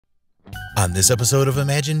On this episode of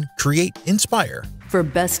Imagine, Create, Inspire. For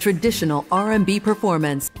Best Traditional R&B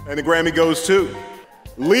Performance. And the Grammy goes to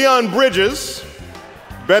Leon Bridges,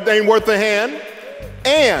 Bet Ain't Worth a Hand,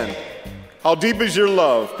 and How Deep Is Your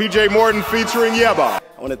Love, P.J. Morton featuring Yeba.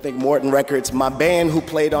 I want to thank Morton Records, my band who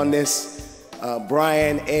played on this,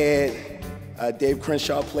 Brian, Ed, Dave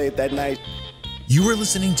Crenshaw played that night. You are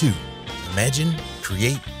listening to Imagine,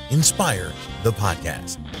 Create, Inspire, the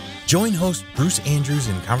podcast. Join host Bruce Andrews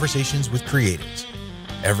in conversations with creatives.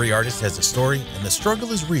 Every artist has a story, and the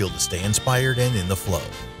struggle is real to stay inspired and in the flow.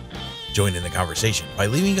 Join in the conversation by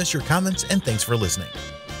leaving us your comments, and thanks for listening.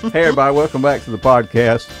 Hey, everybody, welcome back to the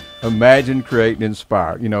podcast, Imagine, Create, and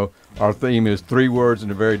Inspire. You know, our theme is 3 words in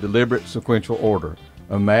a very deliberate, sequential order.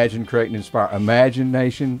 Imagine, create, and inspire.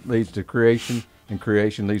 Imagination leads to creation, and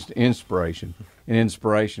creation leads to inspiration. And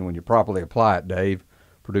inspiration, when you properly apply it, Dave,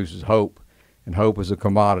 produces hope. And hope is a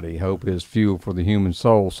commodity. Hope is fuel for the human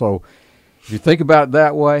soul. So if you think about it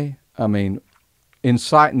that way, I mean,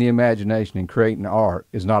 inciting the imagination and creating art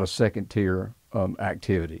is not a second-tier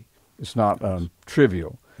activity. It's not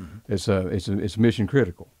trivial. Mm-hmm. It's mission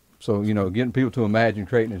critical. So, you know, getting people to imagine,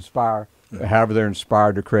 create, and inspire, however they're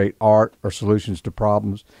inspired to create art or solutions to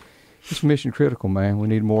problems, it's mission critical, man. We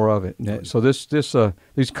need more of it. So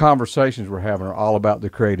these conversations we're having are all about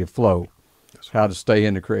the creative flow. How to stay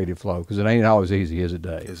in the creative flow, because it ain't always easy, is it,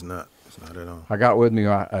 Dave? It's not. It's not at all. I got with me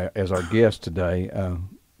as our guest today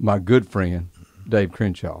my good friend, Dave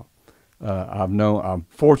Crenshaw. I'm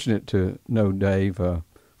fortunate to know Dave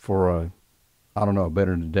for I don't know,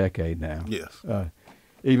 better than a decade now. Yes.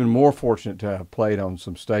 Even more fortunate to have played on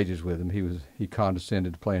some stages with him. He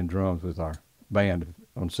condescended to playing drums with our band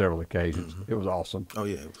on several occasions. Mm-hmm. It was awesome. Oh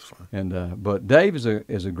yeah, it was fun. And but Dave is a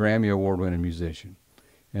Grammy Award-winning musician,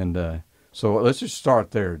 and so let's just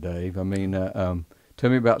start there, Dave. I mean, tell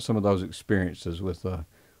me about some of those experiences with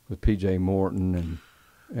P.J. Morton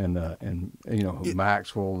and you know,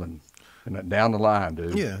 Maxwell and down the line,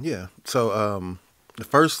 dude. Yeah. So the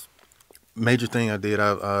first major thing I did,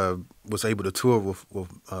 I was able to tour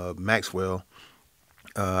with Maxwell.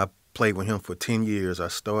 I played with him for 10 years. I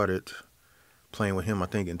started playing with him, I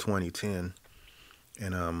think, in 2010,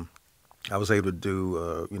 and I was able to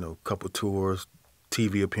do you know, a couple of tours,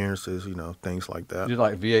 TV appearances, you know, things like that. You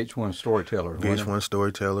like VH1 Storyteller. VH1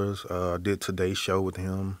 Storytellers. I did Today's Show with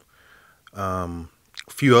him. A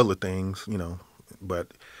few other things, you know.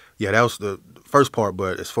 But, yeah, that was the first part.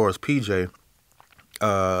 But as far as PJ,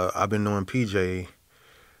 I've been knowing PJ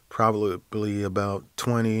probably about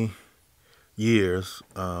 20 years.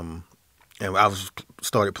 And I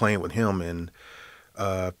started playing with him in,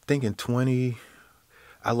 I think in 20,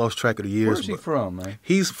 I lost track of the years. Where's he from, man?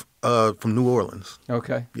 He's from New Orleans.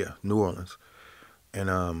 Okay. Yeah, New Orleans.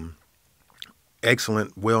 And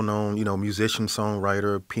excellent, well-known, you know, musician,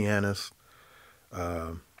 songwriter, pianist.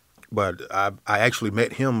 But I actually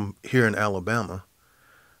met him here in Alabama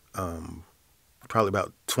probably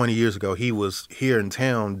about 20 years ago. He was here in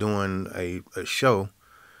town doing a show,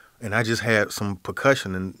 and I just had some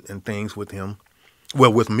percussion and things with him.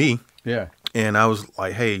 Well, with me. Yeah. And I was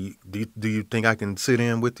like, hey, do you think I can sit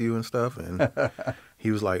in with you and stuff? And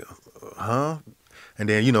he was like, huh? And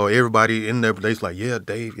then, you know, everybody in there, they's like, yeah,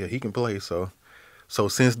 Dave, yeah, he can play. So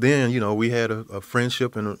since then, you know, we had a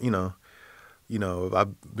friendship, and, you know,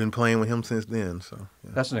 I've been playing with him since then. So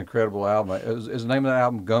yeah. That's an incredible album. Is the name of that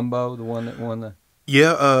album Gumbo, the one that won the?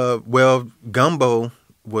 Yeah, well, Gumbo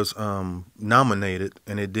was nominated,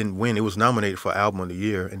 and it didn't win. It was nominated for Album of the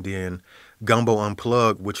Year, and then Gumbo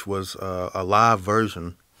Unplugged, which was a live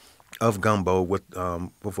version of Gumbo with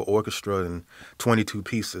an orchestra and 22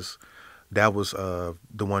 pieces. That was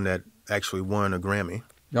the one that actually won a Grammy.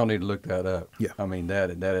 Y'all need to look that up. Yeah. I mean, that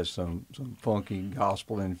is some funky,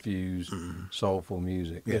 gospel-infused, soulful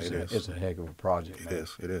music. Yeah, it's a heck of a project, man.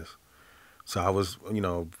 It is. So I was, you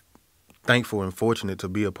know, thankful and fortunate to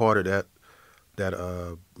be a part of that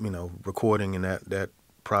you know, recording in that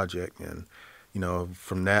project. And, you know,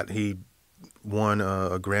 from that, he won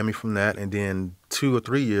a Grammy from that, and then 2 or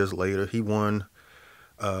 3 years later, he won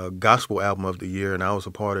Gospel Album of the Year, and I was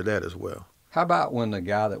a part of that as well. How about when the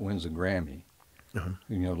guy that wins a Grammy,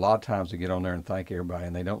 you know, a lot of times they get on there and thank everybody,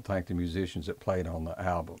 and they don't thank the musicians that played on the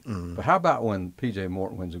album. But how about when P.J.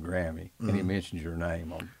 Morton wins a Grammy, and he mentions your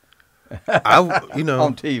name on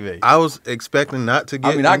on TV? I was expecting not to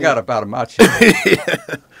get... I mean, I got up out of my chair.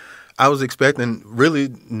 I was expecting really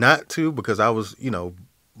not to, because I was, you know,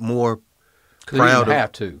 more proud. He didn't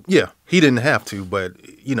have to. Yeah, he didn't have to, but,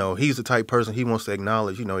 you know, he's the type of person, he wants to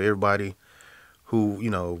acknowledge, you know, everybody who, you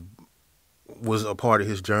know, was a part of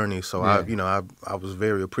his journey. So yeah. I was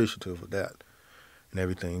very appreciative of that and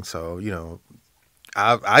everything. So, you know,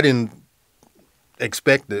 I didn't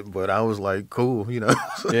expect it, but I was like, cool, you know.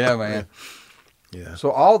 Yeah, man. Yeah.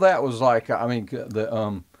 So all that was like, I mean,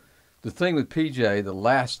 the thing with PJ, the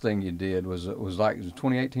last thing you did was like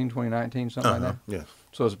 2018, 2019, something like that? Yes.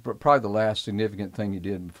 So it's probably the last significant thing you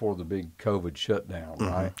did before the big COVID shutdown,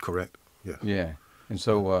 right? Correct. Yeah. Yeah. And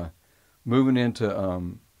so moving into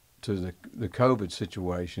to the COVID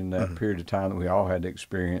situation, that period of time that we all had to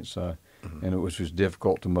experience, and it was just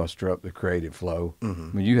difficult to muster up the creative flow. I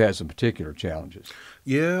mean, you had some particular challenges.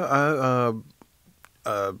 Yeah.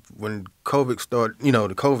 When COVID started, you know,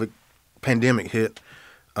 the COVID pandemic hit,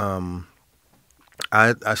 I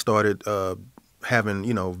started having,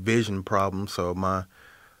 you know, vision problems. So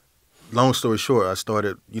long story short, I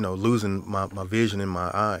started, you know, losing my vision in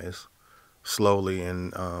my eyes slowly,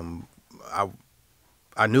 and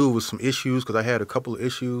I knew it was some issues because I had a couple of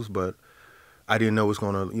issues, but I didn't know it was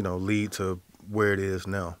going to, you know, lead to where it is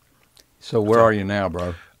now. So where are you now,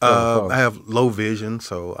 bro? I have low vision,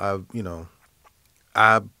 so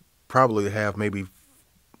I probably have maybe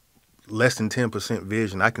less than 10%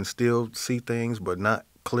 vision. I can still see things, but not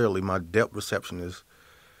clearly. My depth perception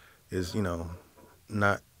is you know,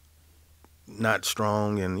 not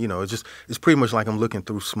strong, and you know, it's pretty much like I'm looking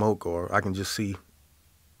through smoke, or I can just see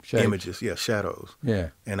images, shadows. Yeah.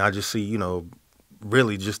 And I just see, you know,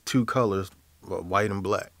 really just two colors, white and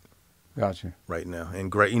black. Gotcha. Right now,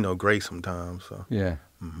 and gray, you know, gray sometimes. So yeah.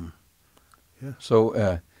 Yeah.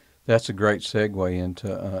 So that's a great segue into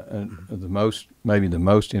maybe the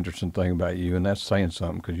most interesting thing about you, and that's saying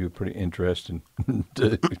something because you're pretty interesting.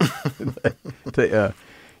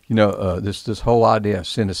 You know, this whole idea of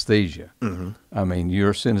synesthesia. I mean, you're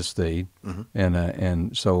a synesthete,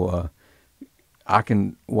 and so I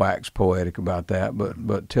can wax poetic about that,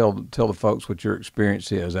 but tell the folks what your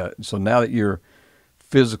experience is. So now that your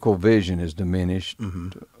physical vision is diminished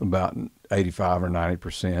to about 85 or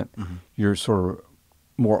 90%, you're sort of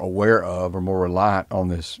more aware of or more reliant on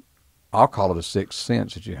this, I'll call it a sixth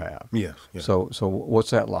sense that you have. Yes. So what's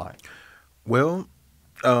that like? Well,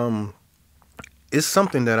 it's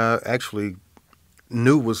something that I actually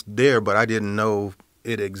knew was there, but I didn't know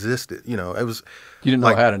it existed. You know, it was. You didn't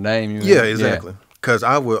know how to name you. Yeah, exactly. Because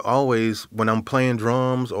I would always, when I'm playing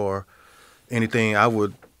drums or anything,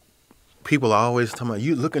 people are always talking about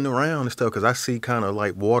you looking around and stuff, because I see kind of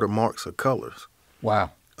like watermarks of colors.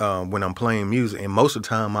 Wow. When I'm playing music, and most of the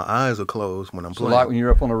time my eyes are closed when I'm playing. So like when you're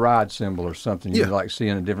up on a ride cymbal or something, you're like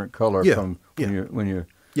seeing a different color from when you're.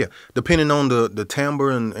 Yeah, depending on the timbre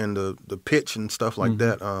and the pitch and stuff like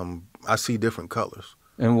that, I see different colors.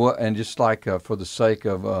 And just like for the sake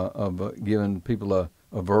of giving people a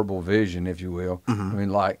verbal vision, if you will, I mean,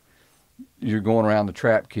 like you're going around the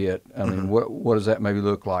trap kit. I mean, what does that maybe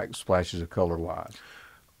look like, splashes of color wise?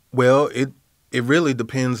 Well, it really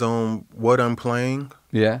depends on what I'm playing.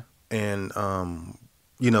 Yeah. And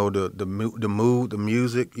you know, the mood, the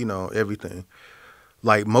music, you know, everything.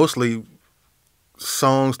 Like mostly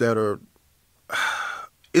songs that are,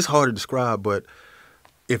 it's hard to describe, but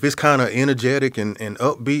if it's kind of energetic and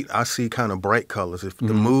upbeat, I see kind of bright colors. If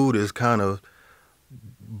the mood is kind of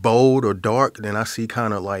bold or dark, then I see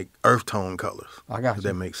kind of like earth tone colors. I got you. If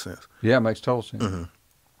that makes sense. Yeah, it makes total sense.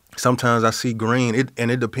 Sometimes I see green.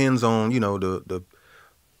 It depends on, you know, the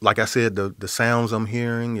like I said, the sounds I'm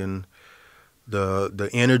hearing and the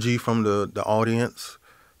energy from the audience.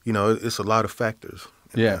 You know, it's a lot of factors.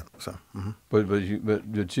 Yeah. So, but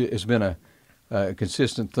it's been a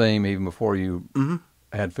consistent theme even before you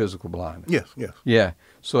had physical blindness. Yes. Yeah.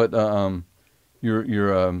 So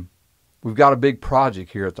we've got a big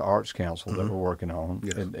project here at the Arts Council that we're working on.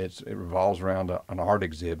 Yes. It revolves around an art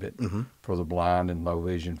exhibit for the blind and low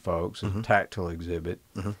vision folks, a tactile exhibit,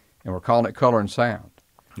 and we're calling it Color and Sound.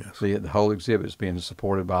 Yes. The whole exhibit is being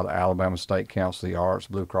supported by the Alabama State Council of the Arts,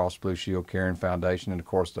 Blue Cross Blue Shield Caring Foundation, and of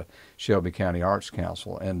course the Shelby County Arts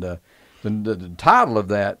Council. And the title of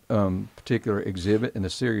that particular exhibit and the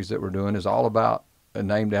series that we're doing is all about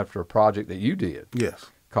named after a project that you did. Yes.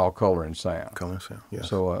 Called Color and Sound. Color and Sound. Yes.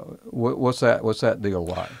 So what's that deal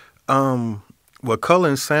like? Well, Color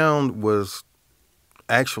and Sound was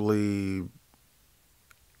actually,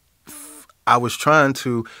 I was trying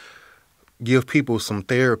to give people some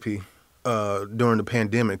therapy during the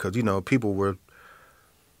pandemic, because, you know, people were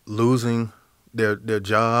losing their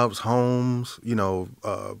jobs, homes, you know,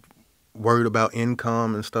 worried about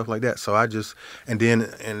income and stuff like that. So and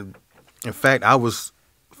in fact, I was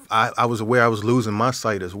aware I was losing my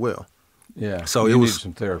sight as well. Yeah. So you it was needed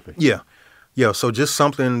some therapy. Yeah. So just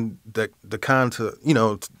something that the kind to, you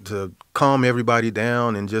know, to calm everybody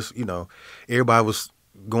down, and just, you know, everybody was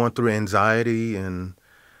going through anxiety and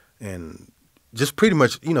just pretty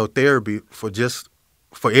much, you know, therapy for just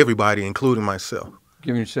for everybody, including myself.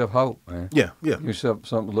 Giving yourself hope, man. Yeah. Give yourself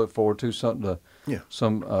something to look forward to, something to,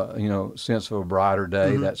 some, sense of a brighter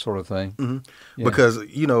day, that sort of thing. Yeah. Because,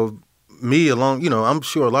 me along, I'm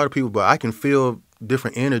sure a lot of people, but I can feel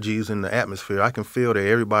different energies in the atmosphere. I can feel that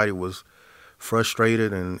everybody was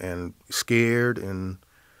frustrated and scared and,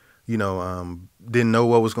 didn't know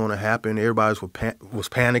what was going to happen. Everybody was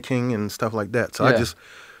panicking and stuff like that. So I just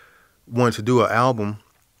wanted to do an album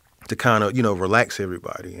to kind of, relax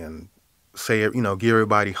everybody and say, give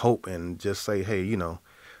everybody hope and just say, hey,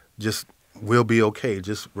 just we'll be okay.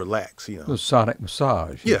 Just relax, A sonic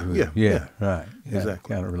massage. Yeah, right.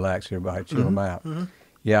 Exactly. Kind of relax everybody, chill them out.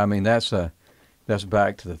 Yeah, I mean, that's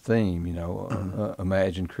back to the theme,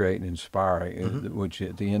 imagine, create, and inspire, which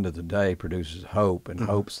at the end of the day produces hope, and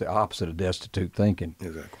hope's the opposite of destitute thinking.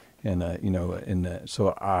 Exactly. And,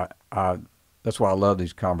 so I that's why I love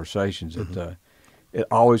these conversations. That it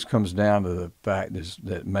always comes down to the fact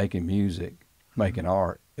that making music, making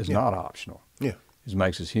art is not optional. Yeah. It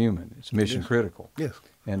makes us human. It's mission critical. Yes.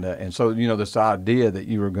 And so, this idea that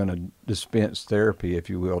you were going to dispense therapy, if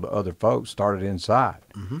you will, to other folks started inside.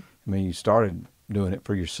 I mean, you started doing it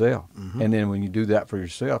for yourself. And then when you do that for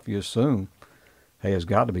yourself, you assume, hey, it's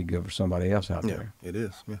got to be good for somebody else out there. It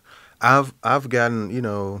is. Yeah. I've gotten,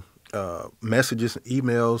 messages,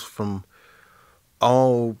 emails from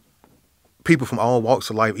all people from all walks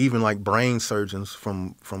of life, even like brain surgeons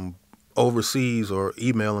from overseas, or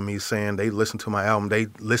emailing me saying they listen to my album, they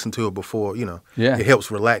listened to it before, it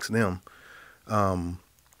helps relax them.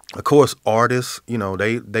 Of course, artists,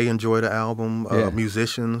 they enjoy the album,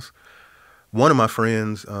 musicians. One of my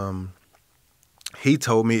friends, he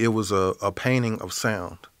told me it was a painting of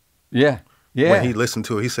sound. Yeah. When he listened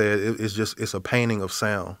to it, he said it's a painting of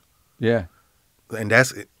sound. Yeah. And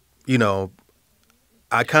that's,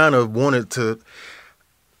 I kind of wanted to,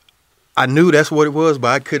 I knew that's what it was, but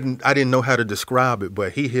I didn't know how to describe it,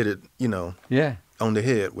 but he hit it, on the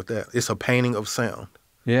head with that. It's a painting of sound.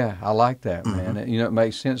 Yeah, I like that, man. It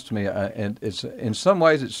makes sense to me. And it's, in some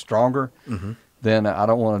ways it's stronger than, I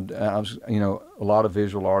don't want to, a lot of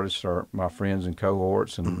visual artists are my friends and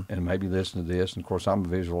cohorts and maybe listen to this. And of course I'm a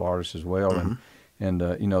visual artist as well. And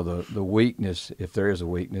the weakness, if there is a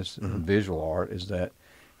weakness in visual art, is that,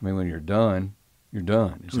 when you're done, you're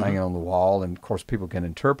done. It's hanging on the wall, and of course people can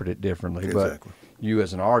interpret it differently, but you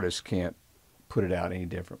as an artist can't put it out any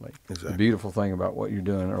differently. The beautiful thing about what you're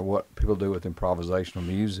doing, or what people do with improvisational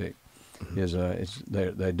music, is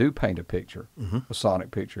they do paint a picture, a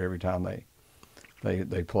sonic picture every time they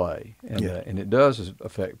play, and it does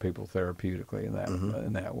affect people therapeutically in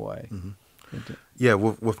that way.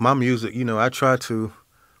 With my music, I try to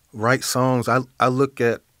write songs. I look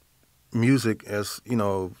at music as,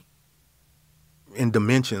 in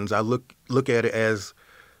dimensions. I look at it as,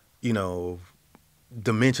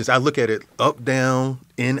 dimensions. I look at it up, down,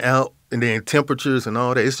 in, out, and then temperatures and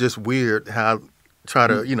all that. It's just weird how I try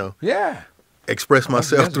to, express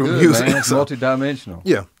myself through music. Man. It's multidimensional.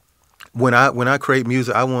 Yeah. When I create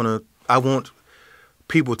music, I want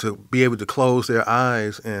people to be able to close their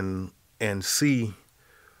eyes and see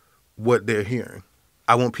what they're hearing.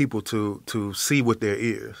 I want people to see with their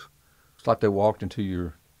ears. It's like they walked into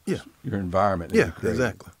your environment. Yeah,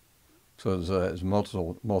 exactly. So it's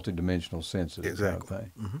multi-dimensional senses. Exactly.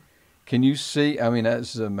 Kind of thing. Can you see?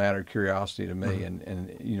 That's a matter of curiosity to me,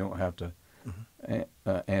 and you don't have to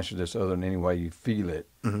answer this other than any way you feel it.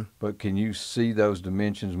 But can you see those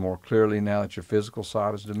dimensions more clearly now that your physical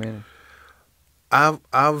side is diminished? I've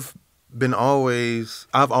always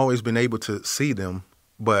been able to see them,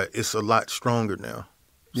 but it's a lot stronger now.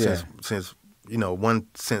 Since one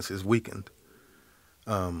sense is weakened.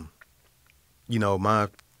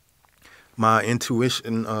 My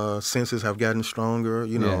intuition senses have gotten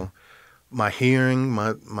stronger. My hearing,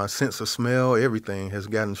 my sense of smell, everything has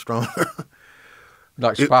gotten stronger.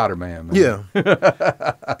 Like Spider-Man, man. Yeah.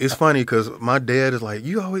 It's funny because my dad is like,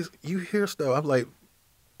 you hear stuff. I'm like,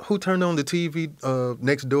 who turned on the TV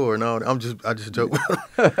next door and all that? I just joke.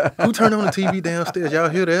 Who turned on the TV downstairs? Y'all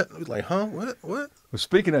hear that? He's like, huh? What? Well,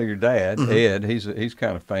 speaking of your dad, Ed, he's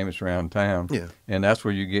kind of famous around town. Yeah. And that's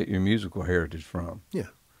where you get your musical heritage from. Yeah.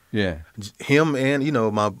 Yeah. Him and,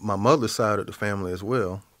 my mother's side of the family as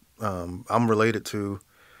well. I'm related to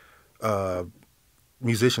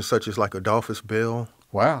musicians such as like Adolphus Bell.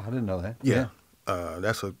 Wow, I didn't know that. Yeah.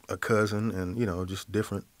 That's a cousin, and, just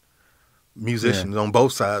different musicians on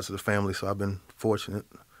both sides of the family. So I've been fortunate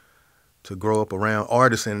to grow up around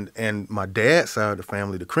artists, and my dad's side of the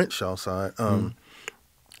family, the Crenshaw side.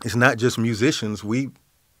 It's not just musicians. We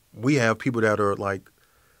have people that are like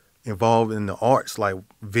involved in the arts, like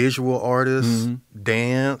visual artists,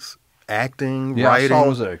 dance, acting, yeah, writing. I saw,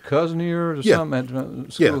 was it a cousin of yours or something at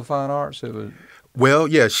the School of Fine Arts? It was. Well,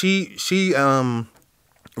 yeah, she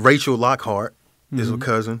Rachel Lockhart is a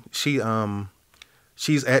cousin. She's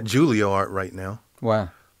at Juilliard right now. Wow.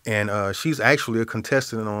 And she's actually a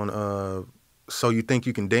contestant on So You Think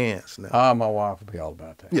You Can Dance now. Ah, my wife would be all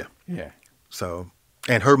about that. Yeah. Yeah. So,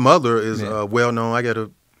 and her mother is well known. I got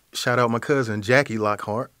to shout out my cousin Jackie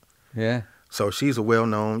Lockhart. Yeah. So she's a well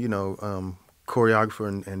known,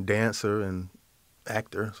 choreographer and dancer and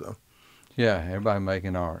actor. So. Yeah, everybody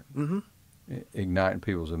making art. Mm-hmm. Igniting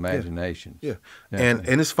people's imaginations. Yeah. And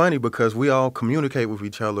it's funny because we all communicate with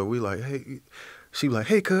each other. We like, hey, she like,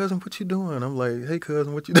 hey cousin, what you doing? I'm like, hey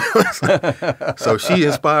cousin, what you doing? So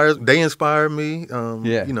they inspire me.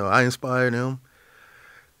 I inspire them.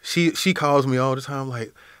 She calls me all the time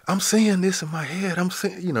like, I'm saying this in my head. I'm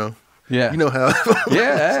saying, Yeah. You know how.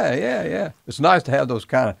 yeah. It's nice to have those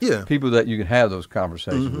kind of people that you can have those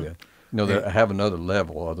conversations with. That have another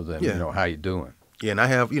level other than, how you doing. Yeah, and I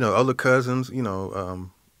have, other cousins,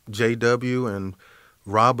 J.W. and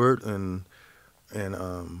Robert and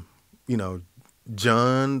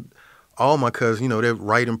John, all my cousins, they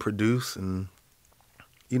write and produce, and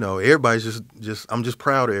everybody's just I'm just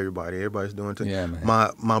proud of everybody. Everybody's doing things. Yeah,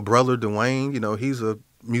 man. My brother Dwayne, he's a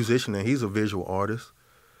musician and he's a visual artist.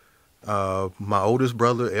 My oldest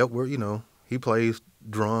brother Edward, he plays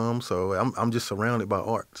drums, so I'm just surrounded by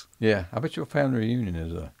arts. Yeah, I bet your family reunion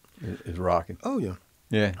is rocking. Oh yeah.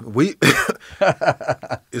 Yeah.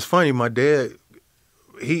 It's funny, my dad,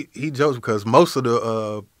 he jokes because most of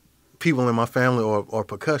the people in my family are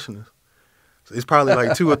percussionists. So it's probably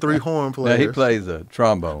like 2 or 3 horn players. Yeah, he plays a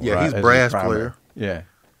trombone. Yeah, right? he's a brass player. Yeah.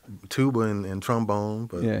 Tuba and trombone.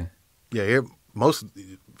 But most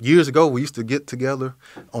years ago we used to get together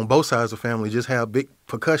on both sides of the family, just have big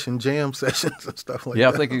percussion jam sessions and stuff like that. Yeah,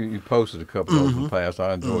 I think you posted a couple of those in the past.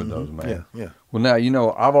 I enjoyed those, man. Yeah. Well, now,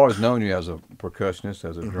 I've always known you as a percussionist,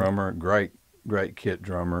 as a drummer, great kit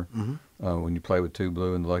drummer. When you play with Two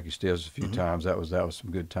Blue and the Lucky Stills a few times, that was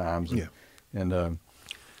some good times. And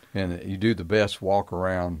you do the best walk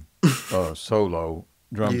around solo,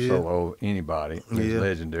 drum solo, anybody. It's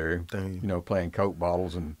legendary. Playing Coke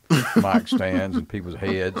bottles and mic stands and people's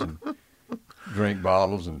heads and drink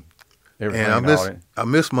bottles and everything. And I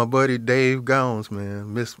miss my buddy Dave Gowns,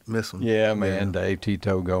 man. Miss him. Yeah, man, Dave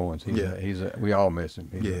Tito Goins. We all miss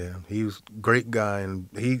him. He was a great guy, and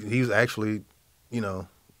he's actually,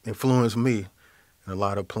 influenced me in a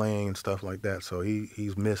lot of playing and stuff like that. So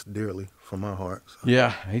he's missed dearly from my heart. So.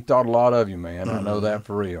 Yeah, he thought a lot of you, man. I know that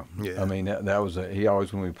for real. Yeah. I mean, that was he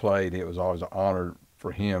always, when we played, it was always an honor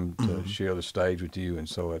for him to share the stage with you, and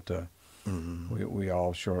so we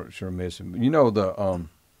all sure miss him.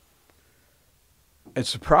 It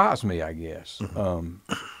surprised me, I guess,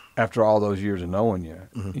 after all those years of knowing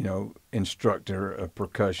you, instructor of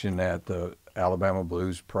percussion at the Alabama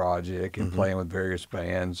Blues Project and playing with various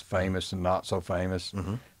bands, famous and not so famous,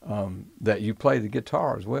 that you play the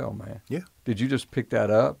guitar as well, man. Yeah. Did you just pick that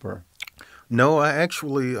up, or? No, I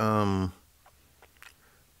actually,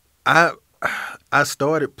 I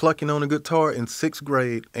started plucking on the guitar in 6th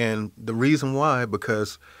grade, and the reason why,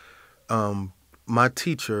 because my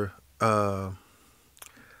teacher,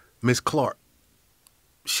 Miss Clark,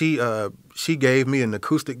 she gave me an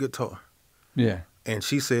acoustic guitar. Yeah. And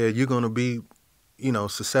she said, you're going to be,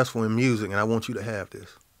 successful in music, and I want you to have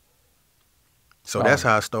this. So that's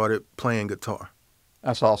how I started playing guitar.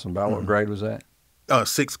 That's awesome. About what grade was that?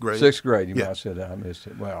 6th grade. 6th grade. You might have said that. I missed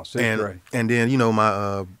it. Wow, 6th grade. And then,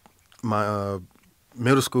 my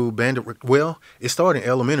middle school band, it started in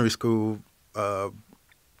elementary school.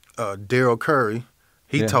 Daryl Curry,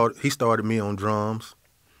 he started me on drums.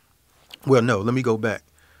 Well, no, let me go back.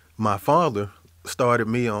 My father started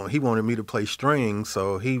me he wanted me to play strings,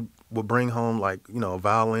 so he would bring home a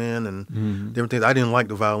violin and different things. I didn't like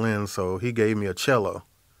the violin, so he gave me a cello.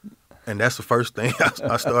 And that's the first thing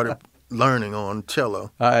I started learning on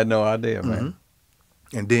cello. I had no idea, man.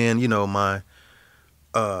 And then, my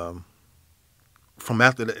from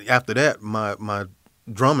after that, my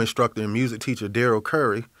drum instructor and music teacher, Daryl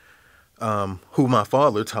Curry, who my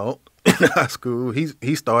father taught in high school,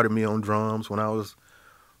 he started me on drums when I was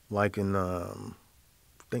in I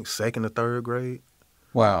think 2nd or 3rd grade.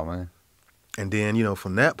 Wow, man. And then,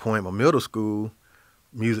 from that point, my middle school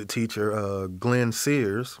music teacher, Glenn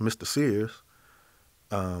Sears, Mr. Sears,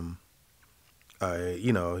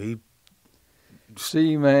 he...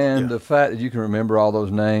 See, man, the fact that you can remember all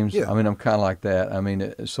those names, I mean, I'm kind of like that. I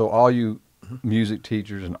mean, so all you music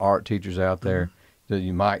teachers and art teachers out there that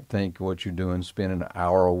you might think what you're doing, spending an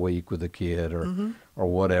hour a week with a kid or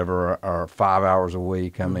whatever, or 5 hours a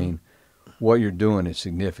week, I mean, what you're doing is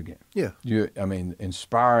significant. Yeah. I mean,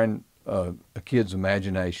 inspiring a kid's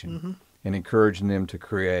imagination and encouraging them to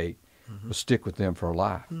create will stick with them for a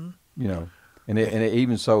life. You know, and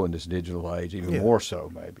even so in this digital age, even more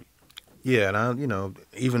so maybe. Yeah, and I, you know,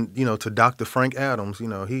 even, you know, to Dr. Frank Adams, you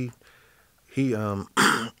know, he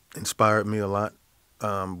inspired me a lot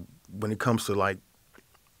when it comes to like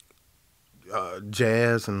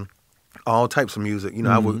jazz and all types of music. You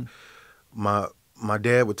know, I would my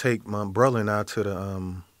dad would take my brother and I to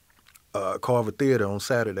the Carver Theater on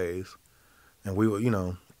Saturdays, and we would, you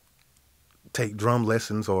know, take drum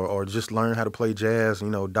lessons or just learn how to play jazz.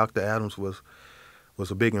 You know, Dr. Adams was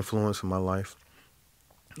a big influence in my life.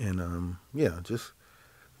 And yeah, just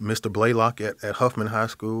Mr. Blaylock at Huffman High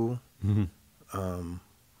School.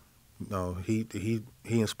 No, he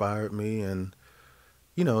inspired me, and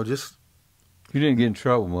you know, just you didn't get in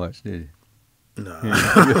trouble much, did you? No.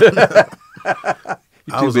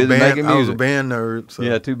 I was a band nerd. So.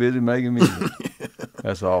 Yeah, too busy making music.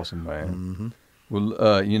 That's awesome, man.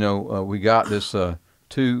 Well, you know, we got this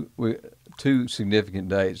two significant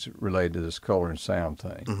dates related to this color and sound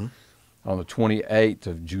thing. On the 28th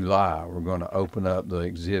of July, we're going to open up the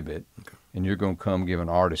exhibit, and you're going to come give an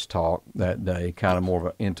artist talk that day, kind of more of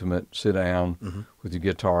an intimate sit-down with your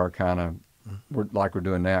guitar, kind of like we're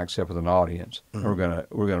doing now, except with an audience. And we're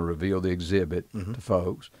gonna reveal the exhibit to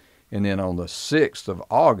folks. And then on the 6th of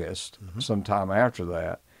August, sometime after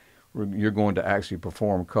that, you're going to actually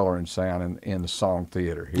perform color and sound in the Song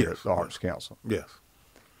Theater here at the Arts Council. Yes.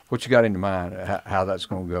 What you got in your mind, how that's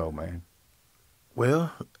going to go, man?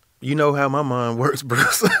 Well, you know how my mind works,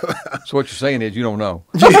 Bruce. So what you're saying is you don't know.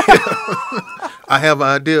 I have an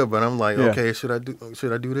idea, but I'm like, okay, should I do this?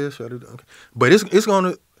 Should I do that? Okay. But it's going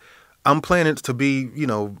to, I'm planning it to be, you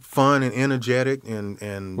know, fun and energetic,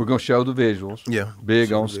 and we're going to show the visuals. Yeah.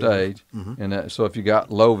 Big on stage. And so if you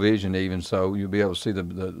got low vision even, so you'll be able to see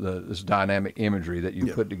this dynamic imagery that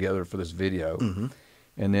you put together for this video.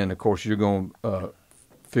 And then, of course, you're going to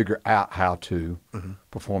figure out how to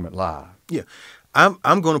perform it live. Yeah. I'm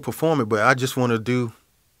going to perform it, but I just want to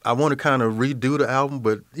I want to kind of redo the album,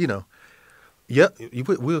 but, you know,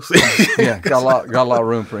 we'll see. Got a lot of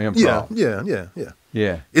room for improv.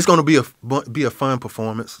 Yeah. It's going to be a fun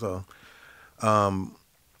performance. So,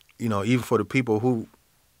 you know, even for the people who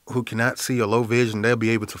cannot see or low vision, they'll be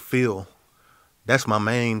able to feel. That's my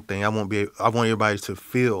main thing. I want everybody to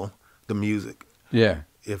feel the music. Yeah.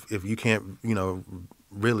 If you can't, you know,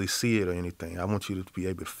 really see it or anything, I want you to be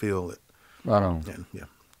able to feel it. Right on. Yeah.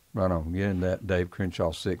 Right on. Getting that Dave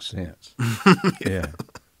Crenshaw sixth sense. Yeah.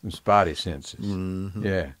 Some spidey senses.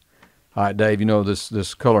 Yeah. All right, Dave, you know,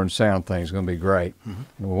 this color and sound thing is going to be great. And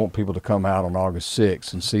we want people to come out on August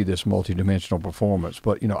 6th and see this multidimensional performance.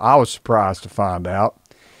 But, you know, I was surprised to find out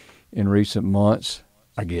in recent months,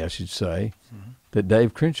 I guess you'd say, that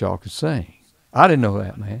Dave Crenshaw could sing. I didn't know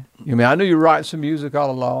that, man. I mean, I knew you were writing some music all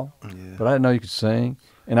along, but I didn't know you could sing.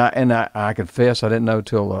 And I confess I didn't know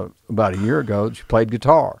till about a year ago that you played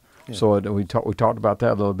guitar. Yeah. So we talked about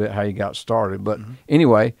that a little bit, how you got started. But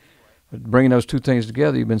anyway, bringing those two things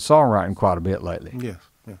together, you've been songwriting quite a bit lately. Yes.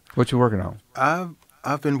 Yeah. What you working on?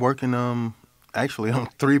 I've been working actually on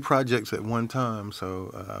 3 projects at one time.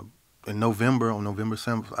 So on November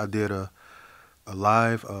 7th, I did a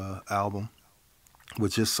live album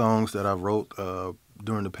with just songs that I wrote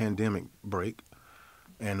during the pandemic break,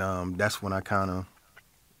 and that's when I kind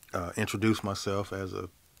of introduced myself as a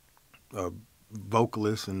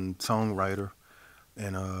vocalist and songwriter,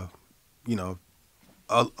 and you know,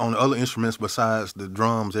 on other instruments besides the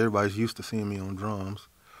drums. Everybody's used to seeing me on drums.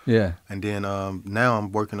 Yeah. And then now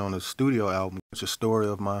I'm working on a studio album. It's a story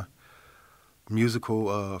of my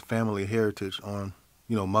musical family heritage on,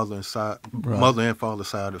 you know, mother and father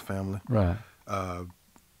side of the family. Right.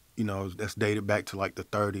 You know, that's dated back to like the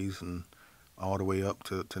 30s and all the way up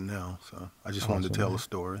to now. So I just wanted to tell a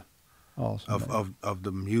story of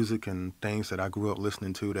the music and things that I grew up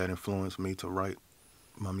listening to that influenced me to write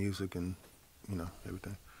my music and, you know,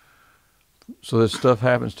 everything. So this stuff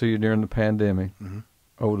happens to you during the pandemic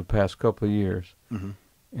over the past couple of years.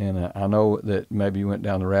 And I know that maybe you went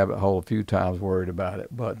down the rabbit hole a few times worried about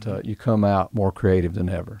it, but you come out more creative than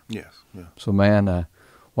ever. Yes. Yeah. So, man,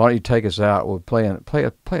 why don't you take us out with play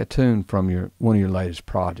a tune from one of your latest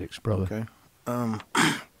projects, brother? Okay.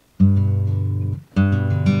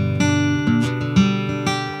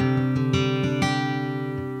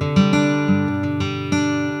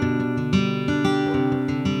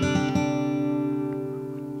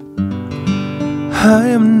 I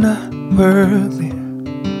am not worthy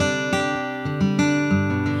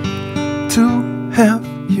to have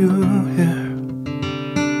you here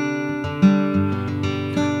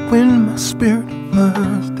when my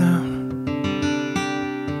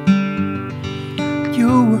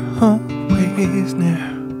you were always near.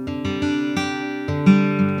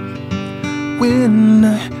 When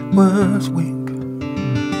I was weak,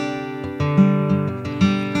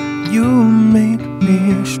 you made me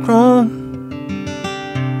strong.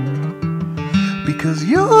 Because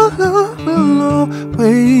your love will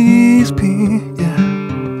always be, yeah,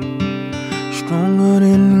 stronger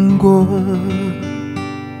than gold.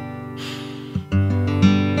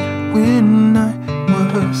 When I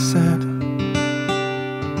was sad,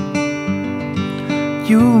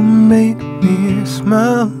 you made me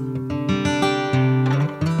smile.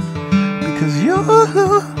 Because your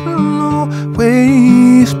love will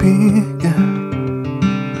always be, yeah,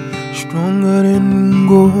 stronger than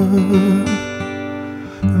gold.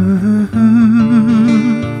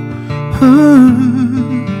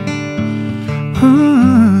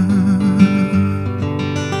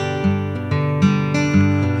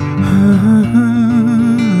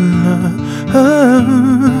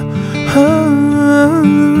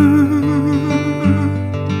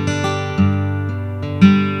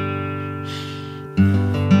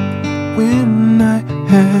 When I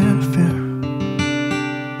had fear,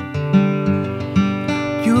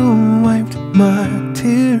 you wiped my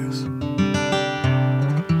tears.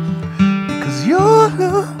 Because your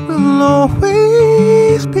love will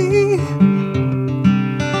always be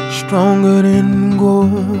stronger than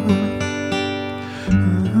gold.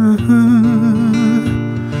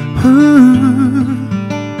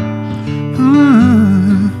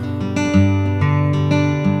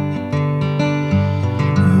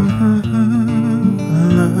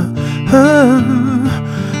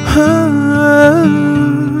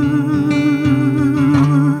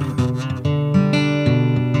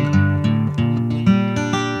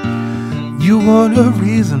 You are the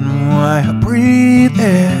reason why I breathe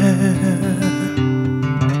air.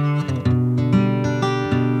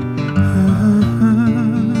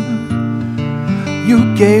 You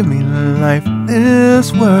gave me life in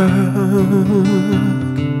this world.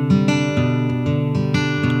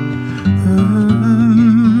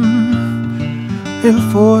 And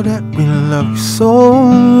for that we love you so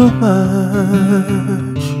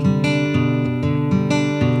much.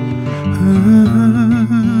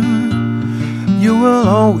 You will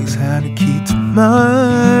always have the key to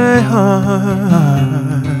my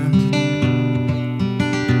heart.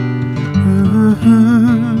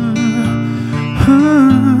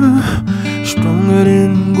 Stronger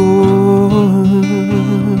than gold.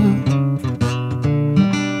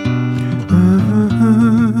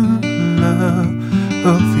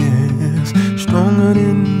 Love is stronger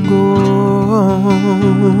than gold.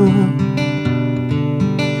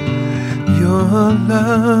 Your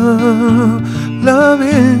love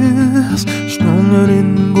is stronger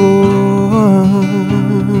than gold.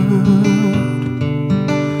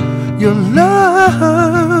 Your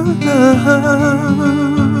love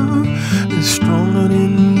is stronger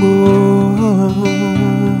than gold.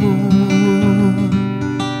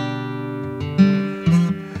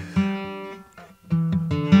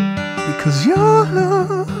 Because your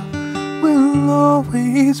love will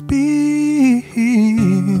always be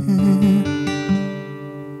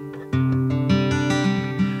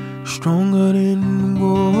stronger than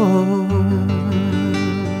gold.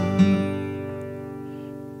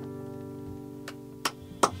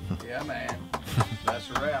 Yeah, man. That's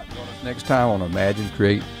a wrap. Join us next time on Imagine,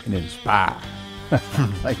 Create, and Inspire.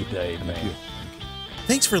 Thank you, Dave. Thank you.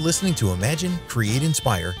 Thanks for listening to Imagine, Create,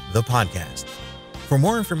 Inspire, the podcast. For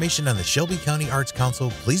more information on the Shelby County Arts Council,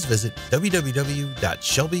 please visit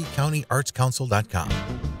www.shelbycountyartscouncil.com.